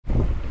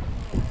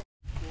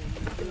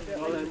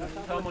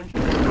I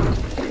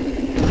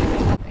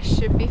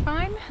should be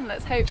fine,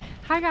 let's hope.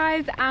 Hi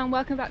guys, and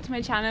welcome back to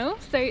my channel.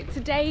 So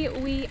today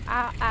we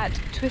are at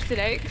Twisted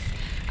Oaks.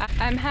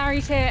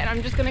 Harry's here and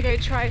I'm just going to go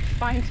try to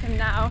find him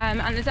now. And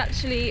there's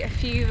actually a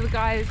few of the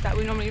guys that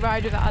we normally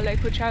ride with at our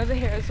local trails are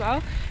here as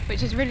well,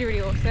 which is really,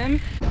 really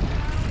awesome.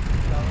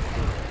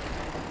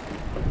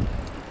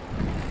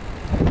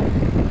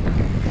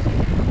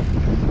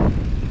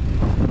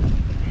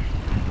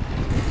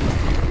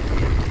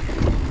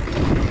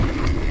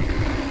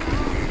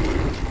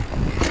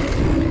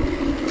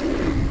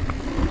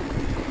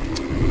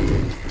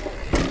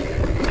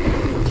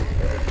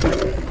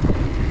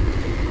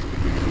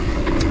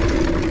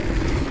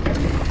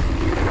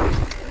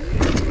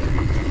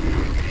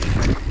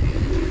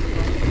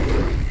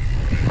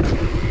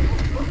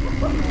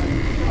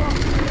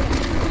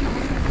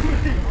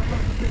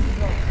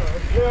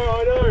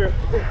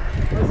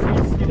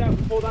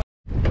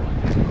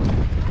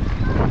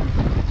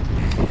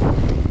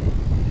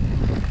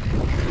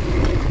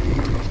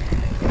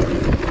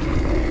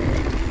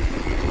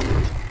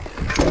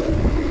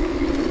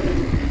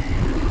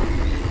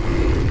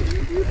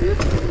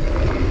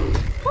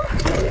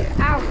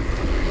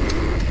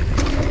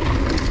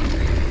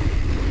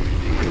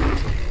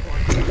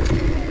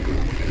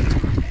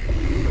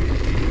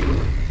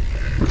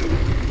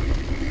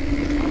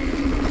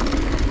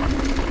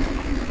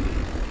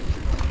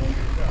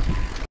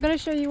 I'm going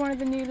to show you one of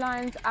the new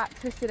lines at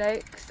Twisted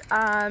Oaks,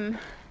 and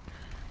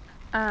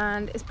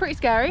it's pretty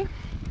scary,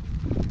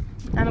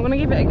 and I'm going to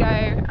give it a go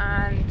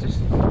and just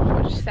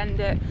send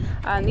it.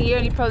 And the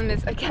only problem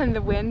is, again,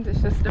 the wind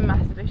is just a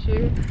massive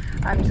issue,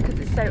 just because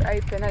it's so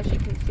open, as you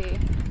can see.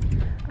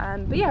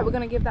 But yeah, we're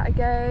going to give that a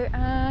go,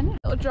 and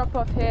a little drop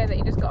off here that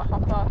you just got to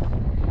hop off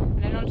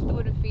and then onto the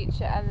wooden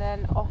feature and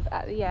then off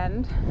at the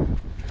end.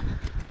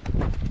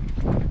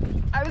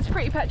 I was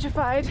pretty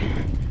petrified,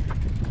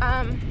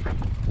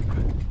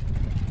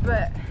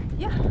 but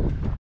yeah.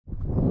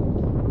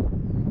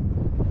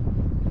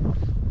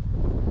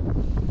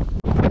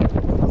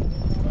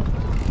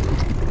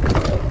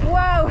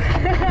 Whoa!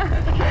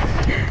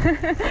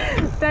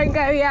 Don't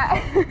go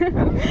yet.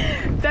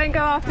 Don't go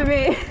after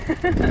me.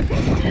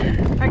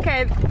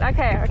 Okay.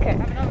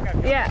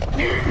 Yeah.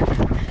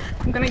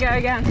 I'm gonna go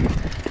again.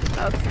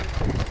 Oh.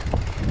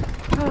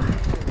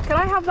 Can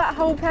I have that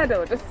whole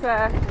pedal? Just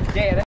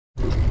yeah.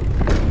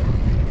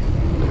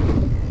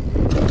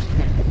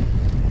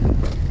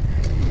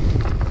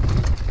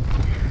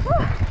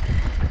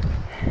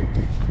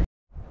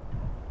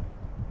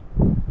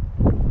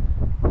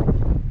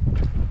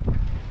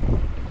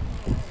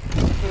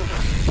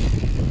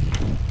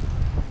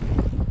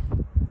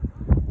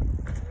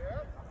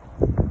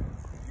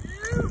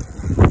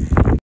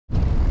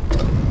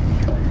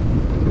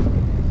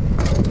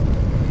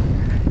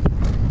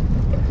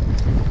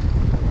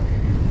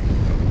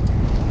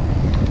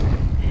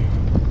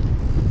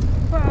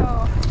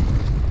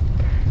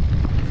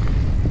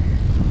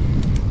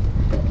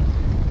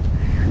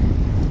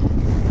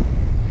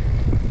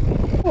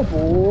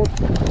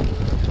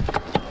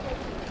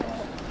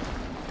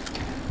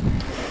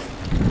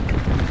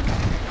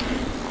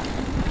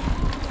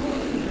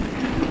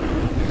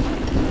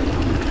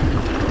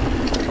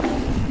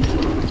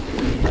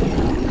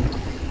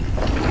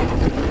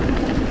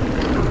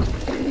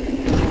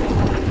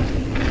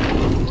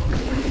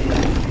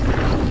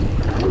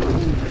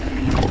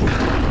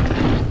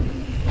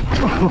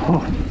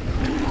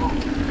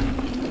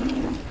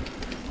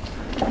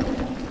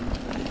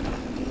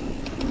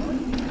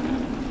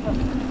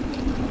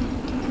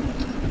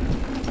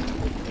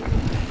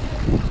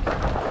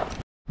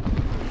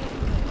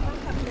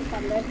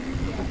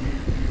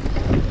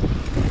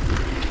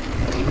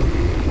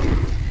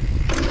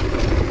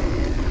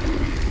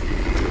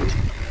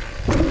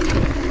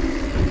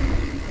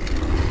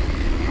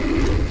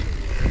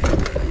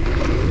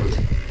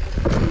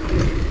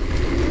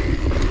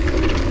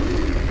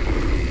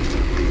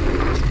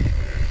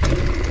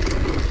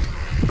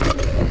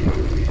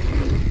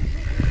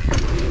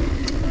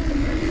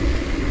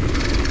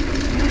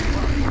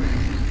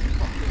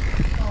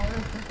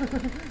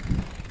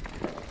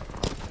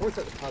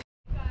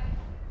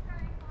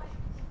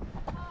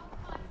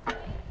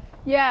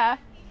 Yeah.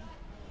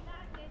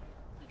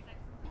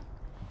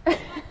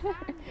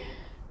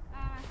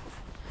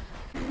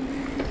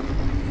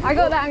 I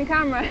got that on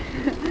camera.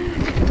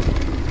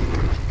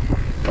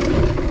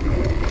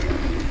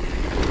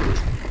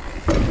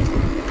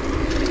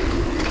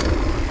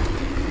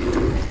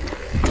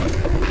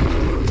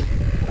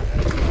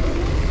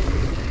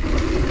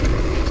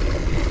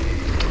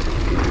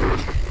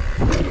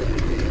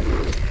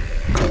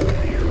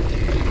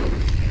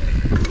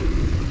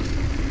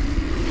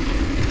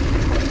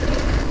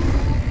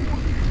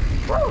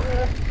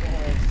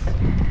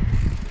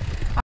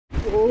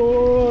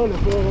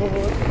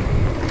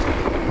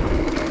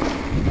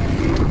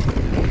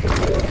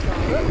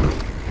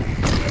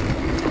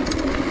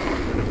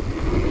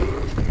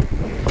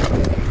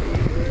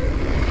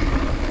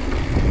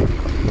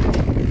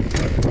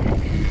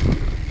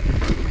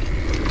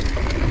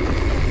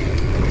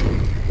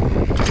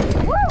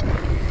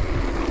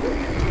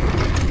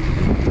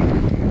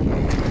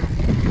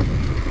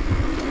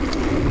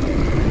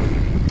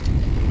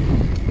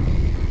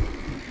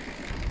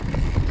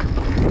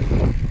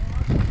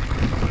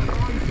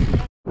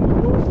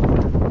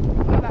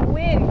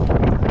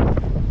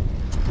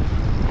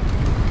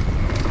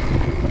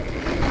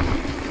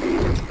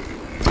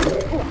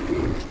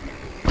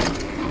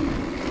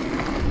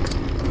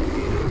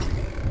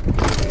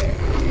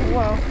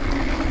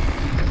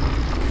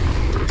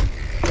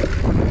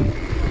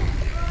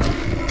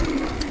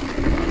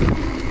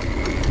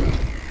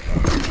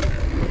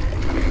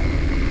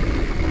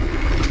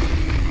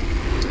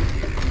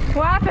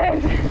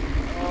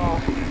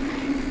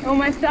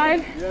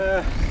 side?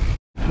 Yeah.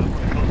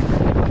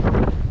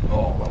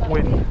 Oh, that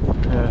wind.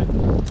 Yeah.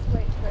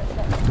 Wait for it a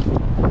second.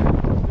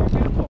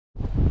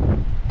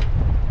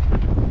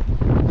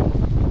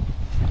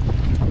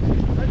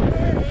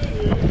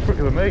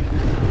 Quicker than me.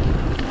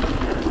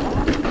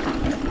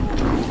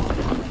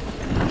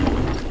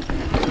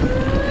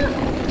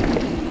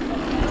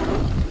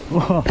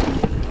 Whoa.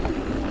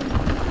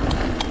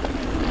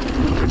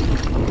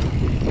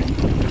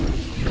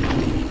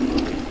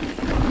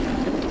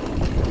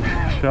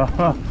 Sure.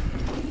 Huh?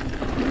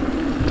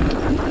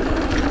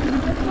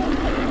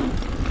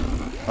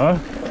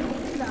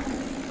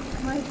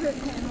 My foot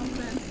came off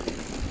then.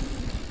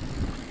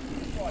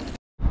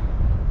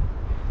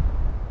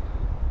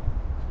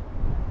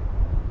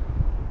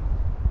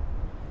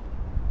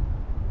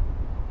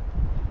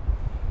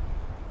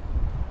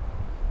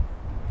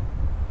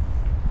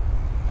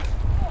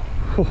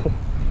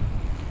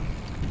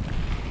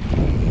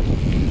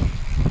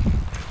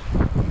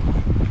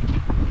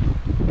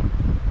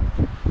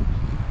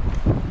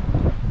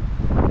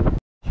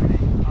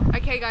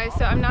 Okay guys,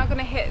 so I'm now going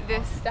to hit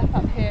this step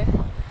up here.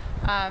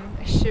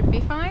 It should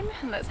be fine,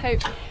 and let's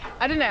hope.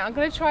 I don't know, I'm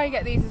going to try and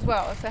get these as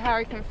well so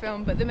Harry can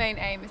film, but the main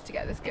aim is to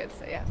get this good,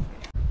 so yeah.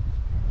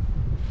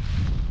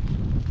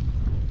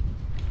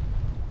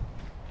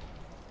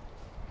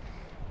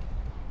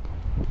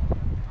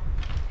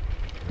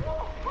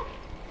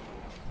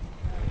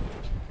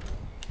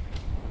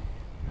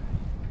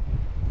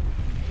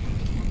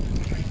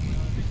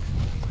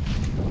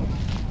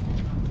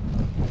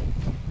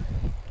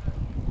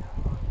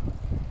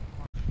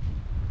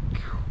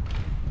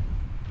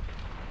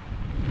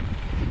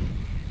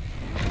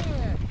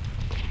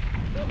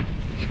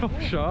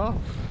 Sharp.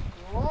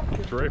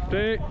 Drift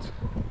it.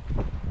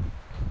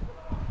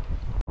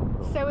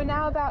 So we're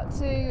now about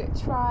to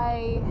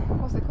try,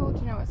 what's it called?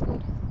 Do you know what it's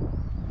called?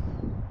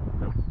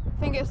 Nope. I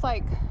think it's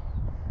like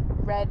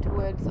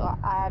redwoods, or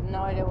I have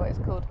no idea what it's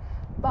called.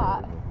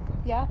 But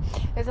yeah,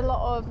 there's a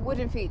lot of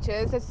wooden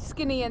features. There's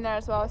skinny in there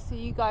as well, so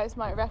you guys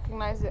might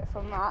recognise it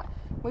from that.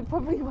 We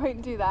probably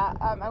won't do that.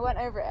 I went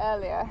over it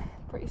earlier,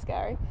 pretty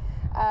scary.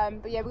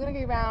 But yeah, we're going to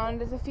go around.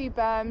 There's a few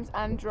berms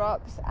and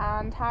drops,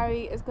 and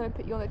Harry is going to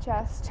put you on the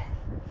chest.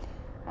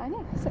 And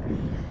yeah, that's it.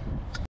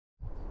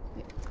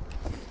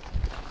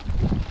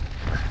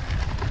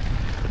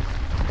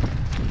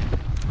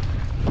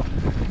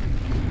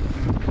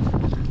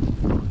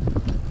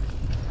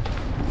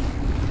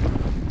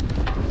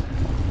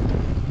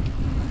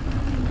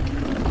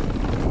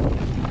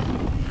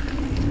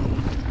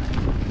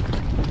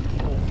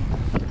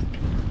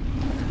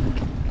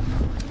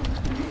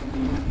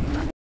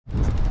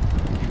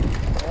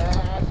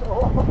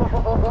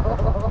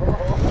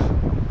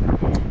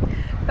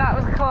 That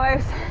was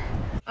close.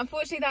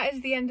 Unfortunately, that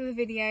is the end of the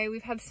video.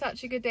 We've had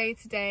such a good day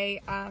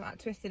today at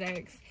Twisted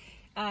Oaks.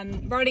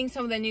 Riding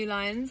some of their new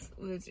lines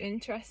was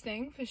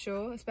interesting for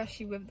sure,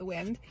 especially with the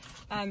wind.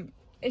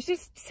 It's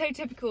just so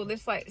typical.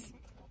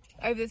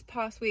 Over this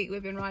past week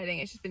we've been riding,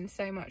 it's just been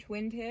so much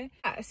wind here.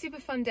 A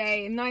super fun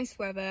day, nice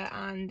weather,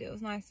 and it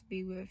was nice to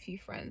be with a few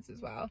friends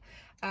as well.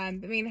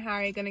 But me and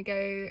Harry are going to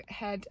go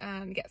ahead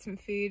and get some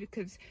food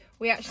because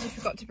we actually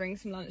forgot to bring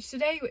some lunch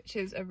today, which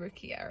is a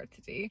rookie error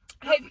to do.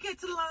 Don't forget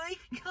to like,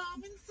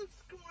 comment,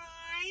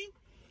 subscribe.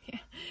 Yeah,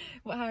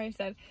 what Harry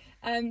said.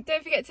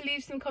 Don't forget to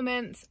leave some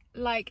comments,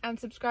 like and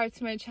subscribe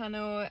to my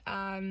channel.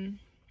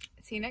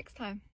 See you next time.